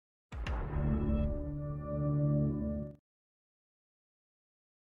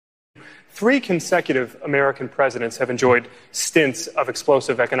3 consecutive American presidents have enjoyed stints of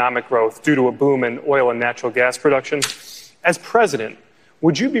explosive economic growth due to a boom in oil and natural gas production. As president,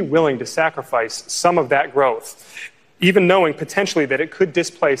 would you be willing to sacrifice some of that growth, even knowing potentially that it could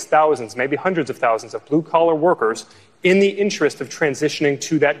displace thousands, maybe hundreds of thousands of blue-collar workers in the interest of transitioning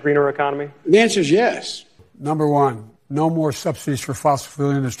to that greener economy? The answer is yes. Number one, no more subsidies for fossil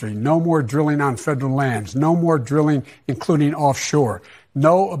fuel industry, no more drilling on federal lands, no more drilling, including offshore,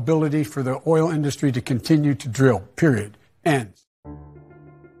 no ability for the oil industry to continue to drill, period. Ends.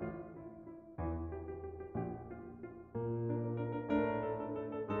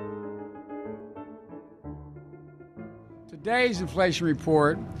 Today's inflation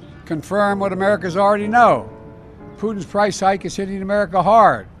report confirmed what Americans already know. Putin's price hike is hitting America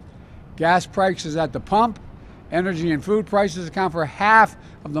hard. Gas prices at the pump, energy and food prices account for half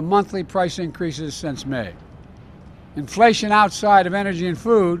of the monthly price increases since May. Inflation outside of energy and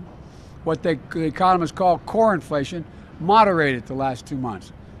food, what the economists call core inflation, moderated the last 2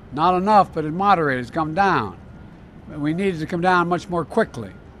 months. Not enough, but it moderated. It's come down. We need it to come down much more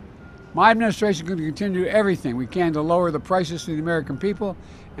quickly. My administration is going to continue everything we can to lower the prices to the American people,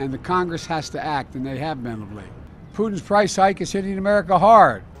 and the Congress has to act, and they have been of late. Putin's price hike is hitting America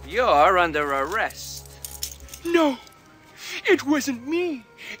hard. You're under arrest. No, it wasn't me.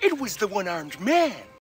 It was the one-armed man.